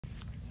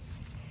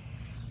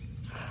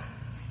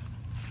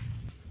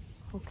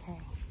Okay.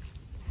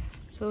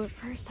 So at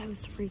first I was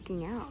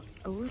freaking out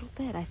a little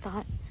bit. I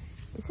thought,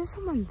 is this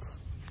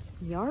someone's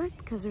yard?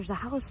 Because there's a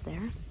house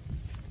there.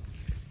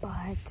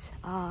 But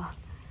I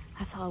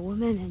saw a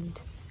woman and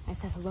I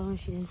said hello and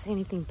she didn't say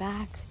anything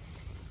back.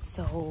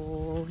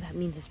 So that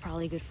means it's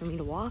probably good for me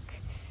to walk.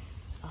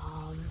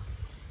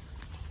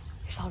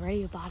 There's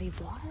already a body of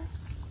water.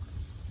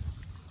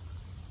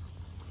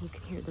 You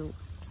can hear the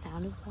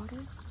sound of water.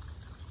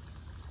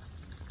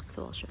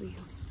 So I'll show you.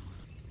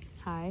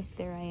 Hi,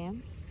 there I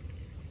am.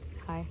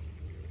 Hi,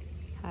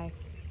 hi,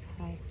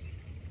 hi.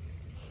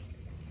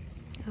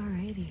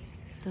 Alrighty,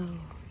 so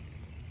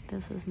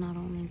this is not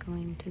only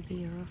going to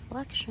be a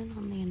reflection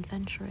on the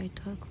adventure I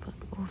took, but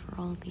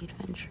overall the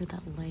adventure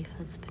that life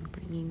has been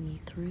bringing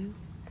me through.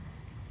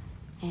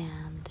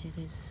 And it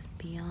is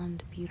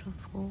beyond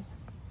beautiful,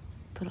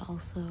 but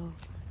also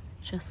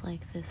just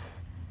like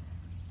this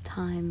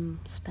time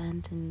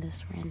spent in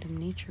this random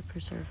nature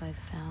preserve I've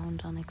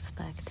found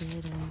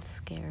unexpected and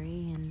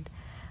scary, and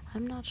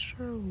I'm not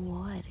sure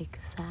what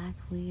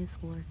exactly is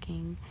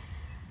lurking,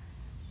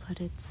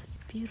 but it's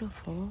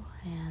beautiful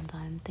and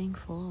I'm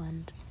thankful,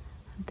 and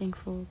I'm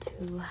thankful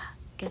to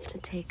get to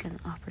take an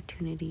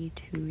opportunity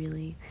to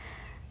really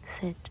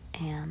sit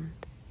and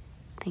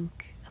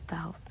think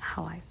about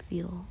how I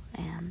feel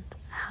and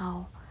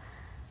how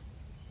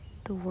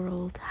the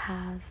world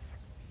has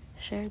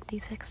shared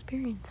these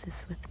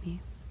experiences with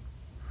me.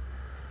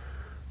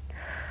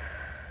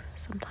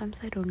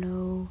 Sometimes I don't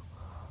know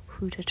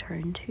who to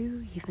turn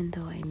to, even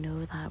though I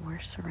know that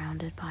we're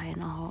surrounded by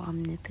an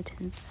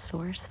all-omnipotent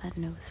source that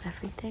knows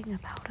everything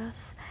about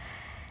us.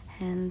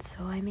 And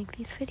so I make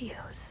these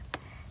videos,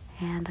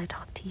 and I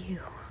talk to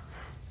you.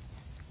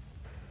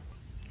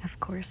 Of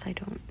course, I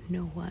don't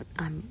know what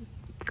I'm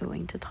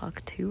going to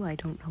talk to. I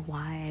don't know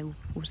why I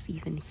was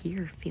even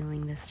here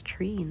feeling this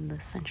tree in the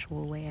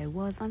sensual way I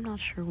was. I'm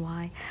not sure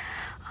why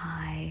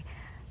I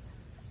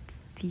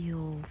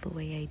feel the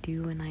way I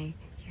do, and I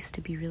used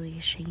to be really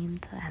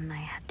ashamed and I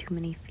had too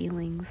many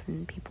feelings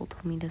and people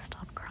told me to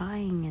stop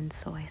crying, and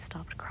so I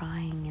stopped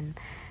crying and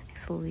I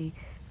slowly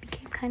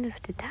became kind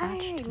of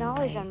detached. I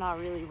acknowledge I'm not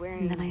really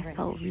wearing, and then I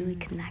felt really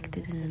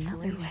connected in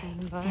another way.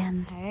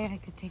 And I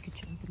could take a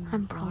jump in the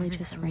I'm probably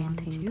just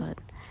ranting,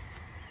 but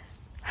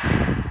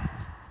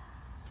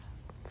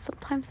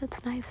sometimes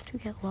it's nice to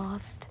get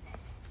lost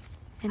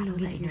and know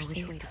that you're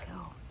safe.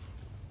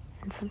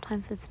 And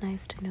sometimes it's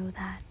nice to know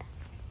that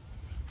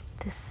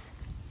this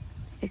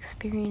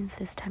experience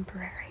is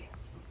temporary.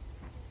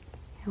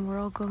 And we're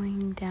all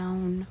going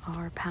down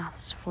our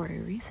paths for a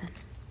reason.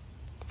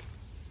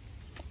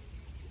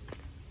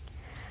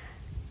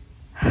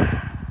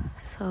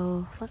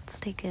 So let's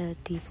take a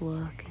deep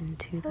look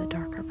into the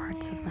darker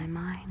parts of my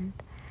mind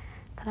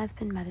that I've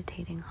been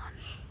meditating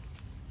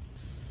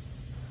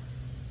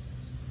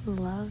on.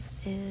 Love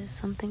is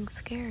something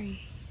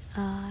scary.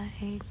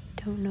 I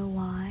don't know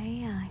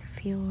why I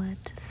feel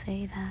led to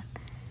say that.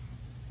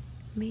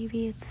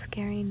 Maybe it's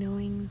scary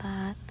knowing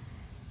that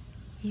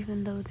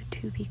even though the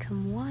two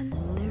become one,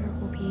 there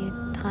will be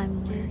a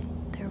time where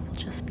there will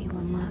just be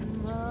one left.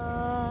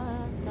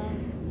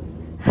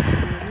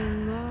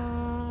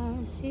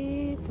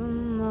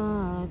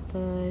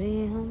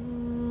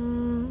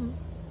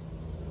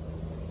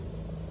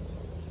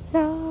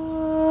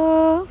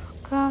 Love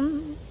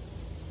comes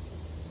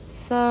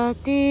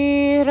satirasha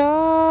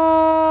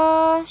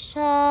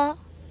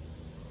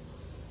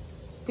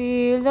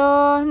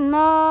bilo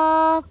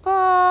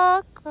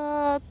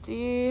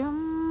napakatiyam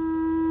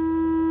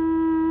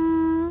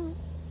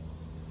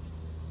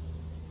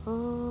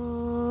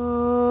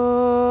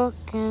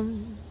oken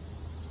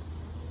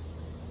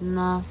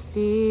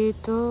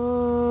nasito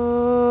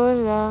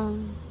lang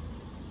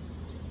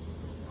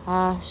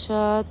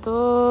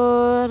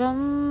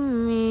asyatoram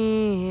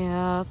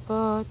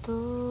miyapato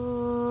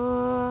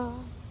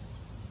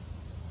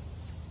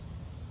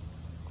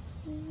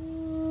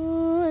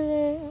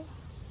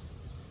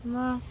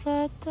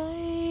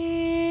masatayam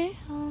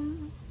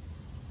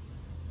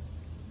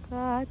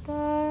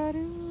kataruyam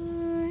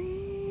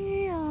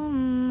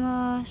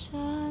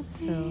masyati.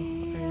 So, are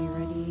you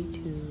ready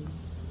to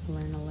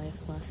learn a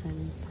life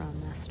lesson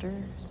from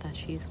Esther that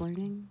she's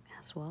learning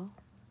as well?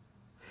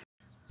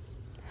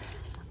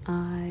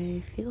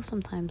 I feel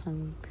sometimes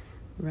I'm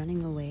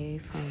running away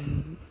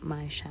from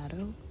my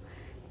shadow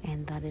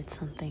and that it's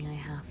something I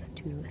have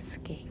to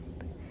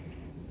escape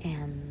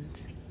and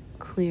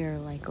clear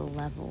like a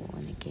level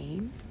in a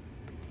game.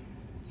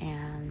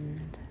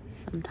 And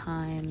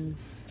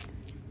sometimes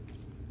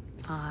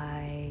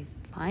I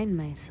find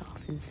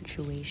myself in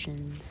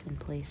situations and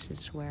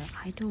places where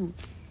I don't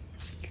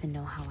even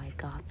know how I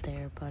got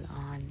there, but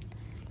on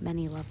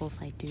many levels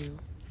I do.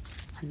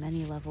 On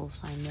many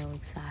levels I know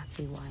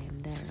exactly why I'm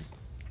there.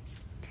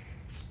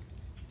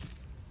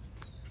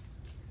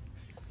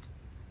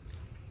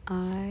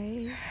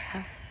 I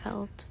have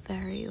felt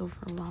very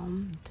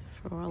overwhelmed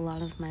for a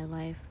lot of my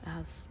life,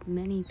 as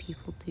many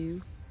people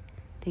do,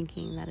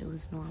 thinking that it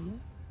was normal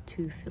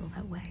to feel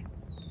that way.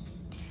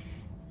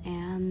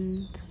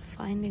 And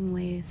finding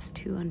ways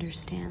to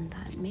understand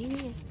that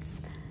maybe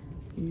it's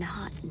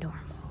not normal,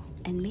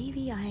 and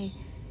maybe I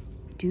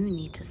do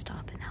need to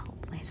stop and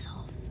help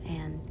myself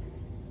and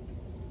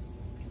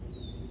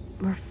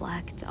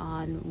reflect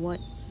on what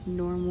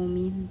normal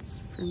means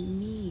for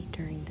me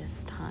during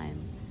this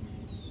time.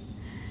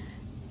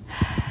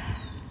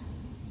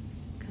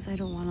 Because I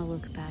don't want to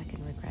look back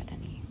and regret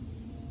any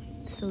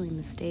silly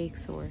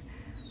mistakes, or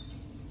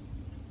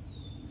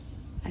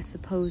I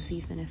suppose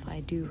even if I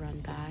do run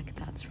back,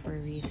 that's for a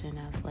reason,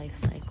 as life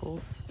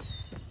cycles.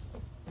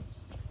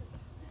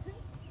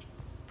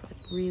 But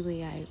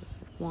really, I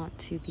want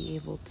to be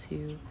able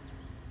to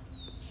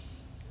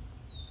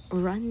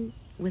run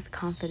with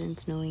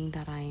confidence, knowing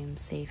that I am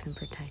safe and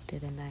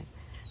protected, and that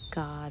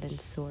God and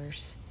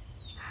Source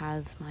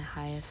has my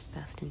highest,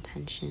 best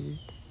intention,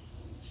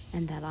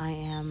 and that I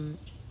am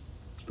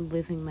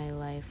living my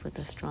life with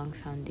a strong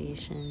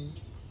foundation,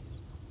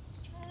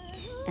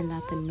 and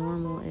that the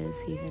normal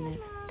is, even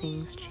if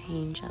things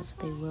change, as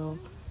they will,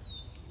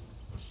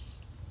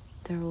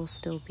 there will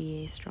still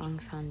be a strong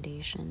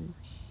foundation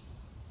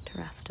to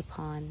rest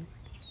upon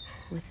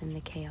within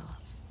the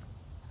chaos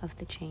of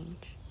the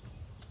change.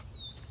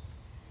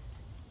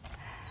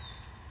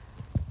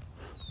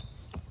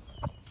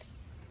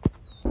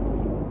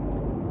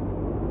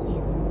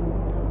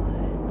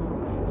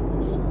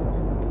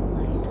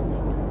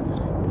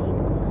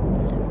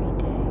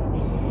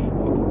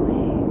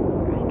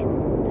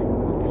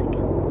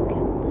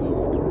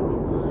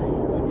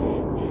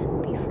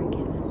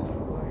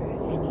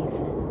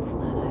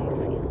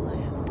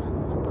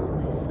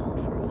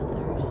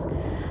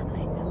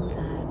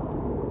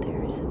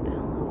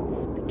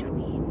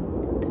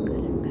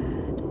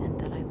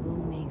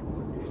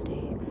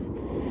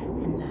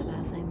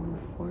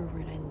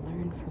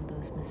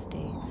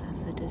 Mistakes,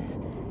 as it is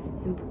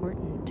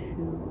important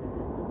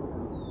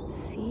to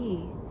see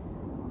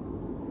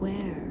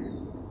where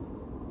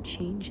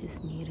change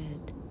is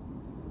needed,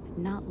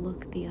 not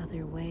look the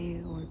other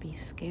way or be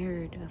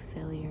scared of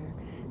failure,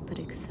 but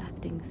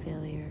accepting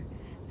failure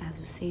as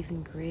a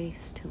saving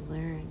grace to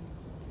learn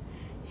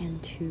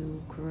and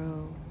to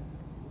grow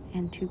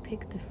and to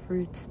pick the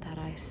fruits that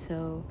I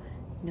sow,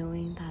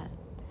 knowing that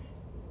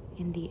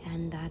in the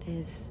end that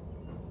is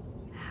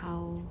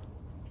how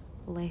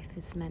life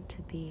is meant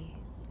to be.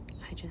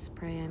 I just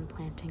pray I'm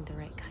planting the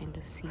right kind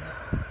of seeds.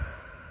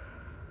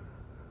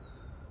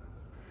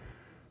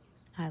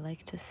 I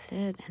like to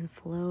sit and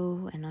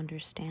flow and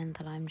understand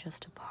that I'm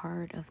just a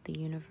part of the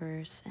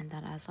universe, and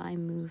that as I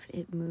move,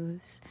 it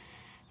moves,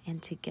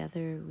 and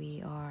together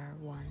we are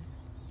one.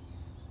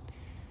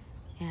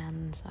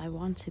 And I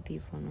want to be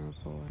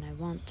vulnerable, and I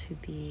want to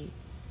be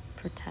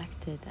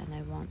protected, and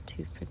I want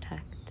to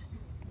protect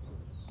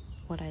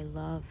what I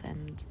love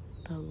and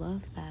the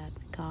love that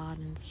God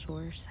and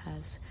Source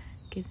has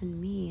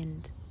given me,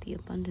 and the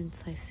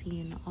abundance I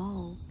see in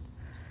all.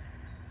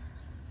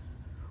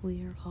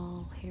 We are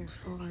all here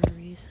for a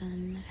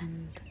reason,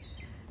 and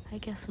I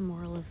guess the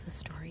moral of the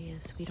story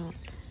is we don't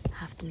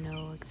have to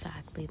know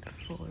exactly the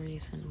full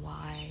reason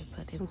why,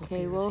 but it will be revealed.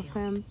 Okay, well,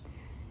 fam,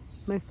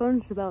 my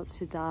phone's about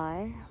to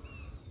die.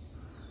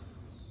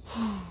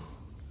 I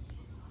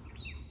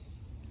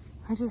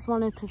just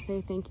wanted to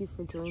say thank you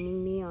for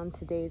joining me on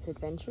today's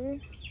adventure,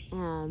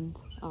 and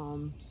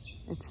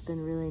it's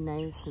been really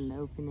nice and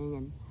opening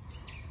and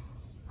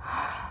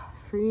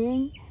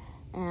freeing,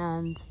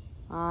 and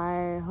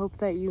I hope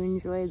that you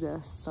enjoy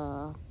this.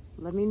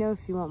 Let me know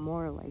if you want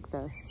more like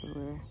this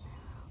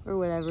or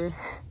whatever.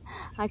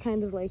 I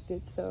kind of liked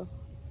it, so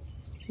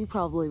you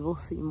probably will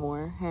see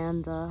more,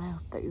 and I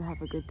hope that you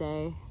have a good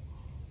day.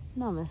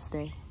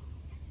 Namaste.